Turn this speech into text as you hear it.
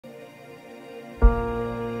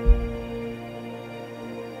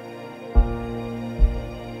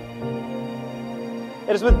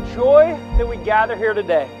It is with joy that we gather here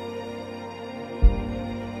today.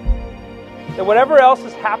 That whatever else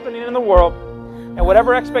is happening in the world and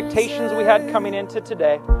whatever expectations we had coming into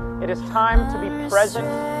today, it is time to be present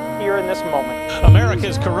here in this moment.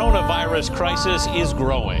 America's coronavirus crisis is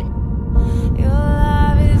growing.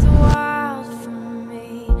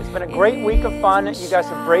 It's been a great week of fun. You guys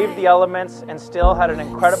have braved the elements and still had an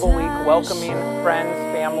incredible week welcoming friends,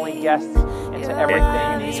 family, guests into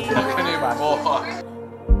everything. He's fucking involved.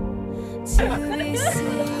 I don't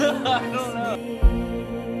know.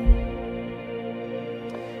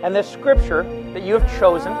 And this scripture that you have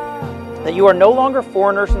chosen, that you are no longer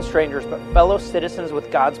foreigners and strangers, but fellow citizens with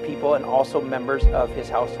God's people and also members of His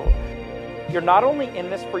household. You're not only in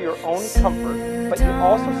this for your own comfort, but you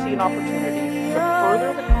also see an opportunity to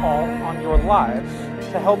further the call on your lives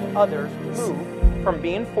to help others move from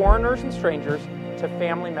being foreigners and strangers to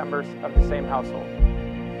family members of the same household.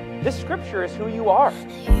 This scripture is who you are.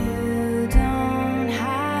 You don't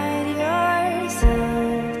hide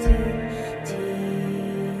yourself to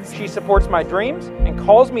tease. She supports my dreams and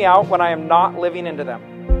calls me out when I am not living into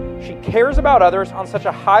them. She cares about others on such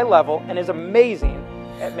a high level and is amazing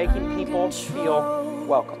at making people feel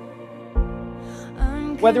welcome.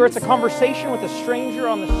 Whether it's a conversation with a stranger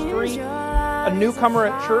on the street, a newcomer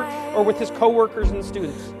at church, or with his coworkers and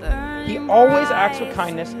students, he always acts with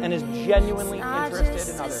kindness and is genuinely interested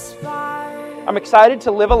in others. I'm excited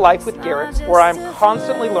to live a life with Garrett where I'm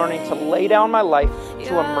constantly learning to lay down my life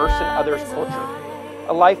to immerse in others' culture.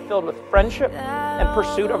 A life filled with friendship and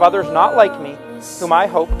pursuit of others not like me, whom I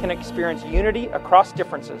hope can experience unity across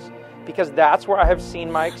differences, because that's where I have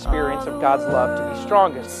seen my experience of God's love to be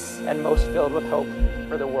strongest and most filled with hope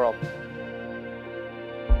for the world.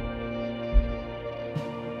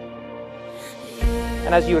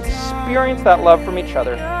 And as you experience that love from each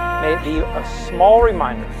other, may it be a small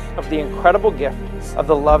reminder of the incredible gift of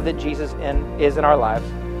the love that Jesus is in our lives,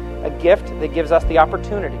 a gift that gives us the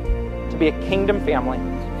opportunity to be a kingdom family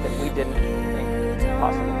that we didn't think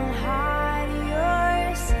possible.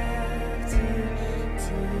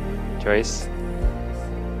 Joyce,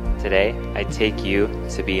 today I take you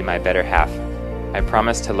to be my better half. I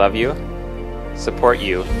promise to love you, support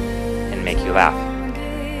you, and make you laugh.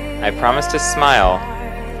 I promise to smile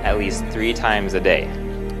at least 3 times a day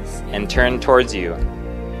and turn towards you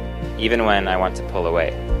even when I want to pull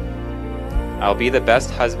away. I'll be the best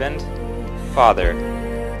husband, father,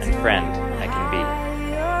 and friend I can be.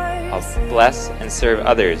 I'll bless and serve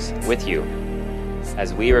others with you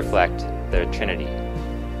as we reflect the Trinity.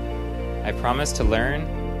 I promise to learn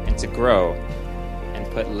and to grow and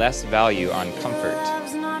put less value on comfort.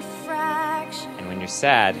 And when you're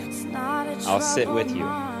sad, I'll sit with you,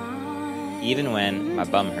 even when my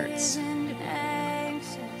bum hurts.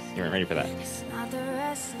 You weren't ready for that.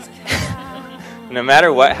 No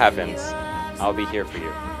matter what happens, I'll be here for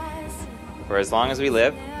you. For as long as we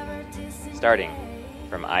live, starting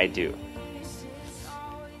from I do.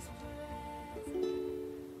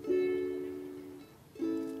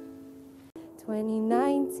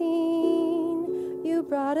 You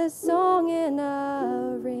brought a song in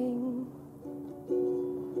a ring.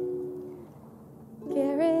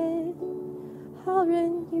 Garrett,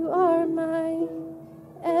 Halrin, you are my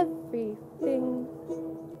everything.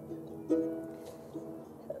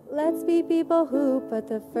 Let's be people who put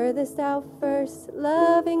the furthest out first,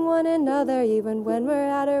 loving one another even when we're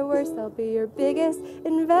at our worst. I'll be your biggest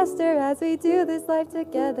investor as we do this life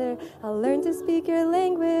together. I'll learn to speak your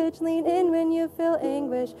language, lean in when you feel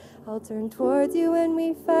anguish. I'll turn towards you when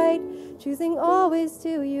we fight, choosing always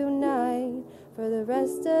to unite. For the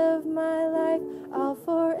rest of my life, I'll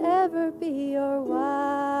forever be your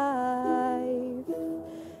wife.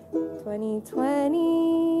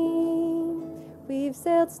 2020, we've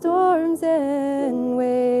sailed storms and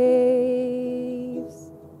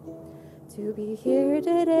waves. To be here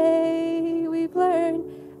today, we've learned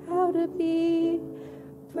how to be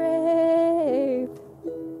brave.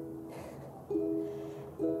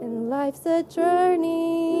 And life's a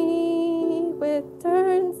journey with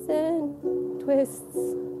turns and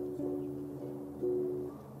twists.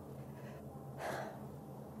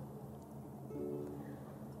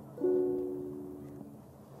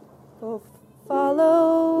 We'll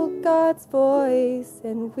follow God's voice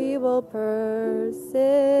and we will persist.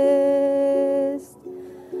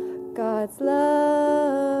 God's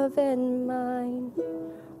love and mine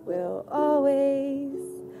will always,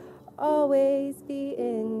 always be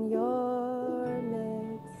in your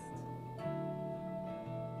midst.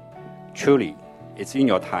 Truly, it's in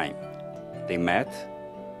your time. They met,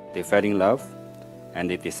 they fell in love, and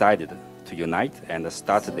they decided to unite and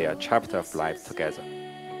start their chapter of life together.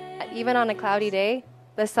 Even on a cloudy day,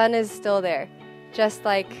 the sun is still there, just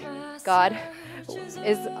like God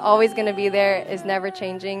is always going to be there, is never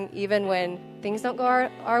changing, even when things don't go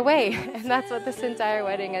our way. And that's what this entire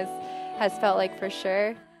wedding has felt like for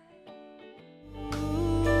sure.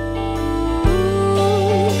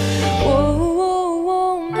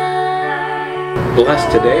 Bless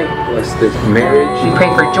today, bless this marriage. We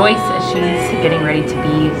pray for Joyce as she's getting ready to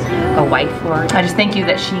be a wife, Lord. I just thank you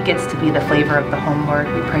that she gets to be the flavor of the home, Lord.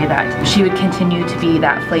 We pray that she would continue to be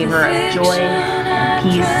that flavor of joy and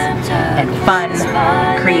peace and fun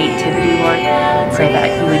and creativity, Lord. We pray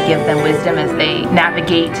that you would give them wisdom as they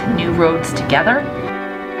navigate new roads together.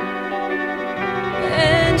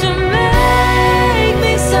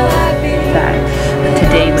 That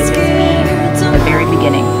today would just be the very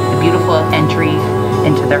beginning, the beautiful entry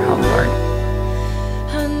into their home, Lord.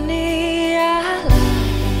 Honey, I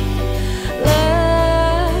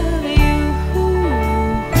love you.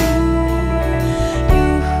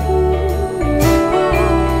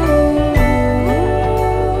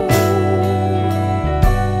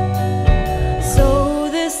 So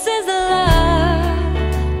this is love.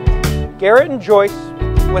 Garrett and Joyce,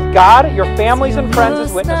 with God, your families and friends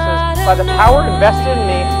as witnesses, by the power invested in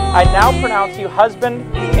me, I now pronounce you husband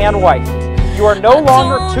and wife. You are no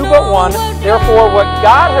longer two but one, therefore what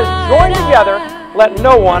God has joined together, let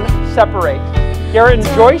no one separate. Garrett and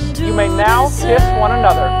Joyce, you may now kiss one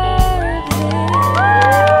another.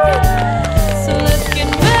 So let's get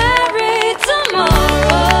married tomorrow.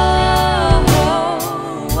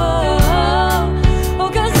 Oh,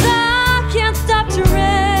 'cause I can't stop trembling.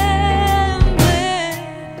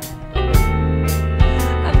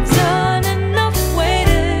 I've done enough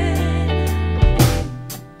waiting.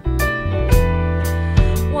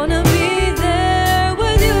 Wanna be there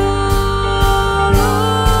with you.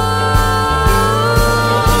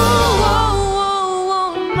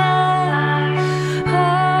 My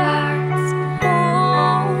heart's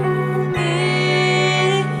home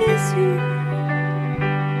is you.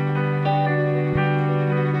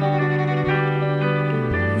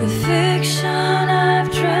 The fiction I've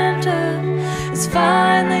dreamt of is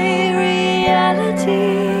finally reality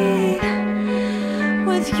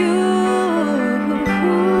with you.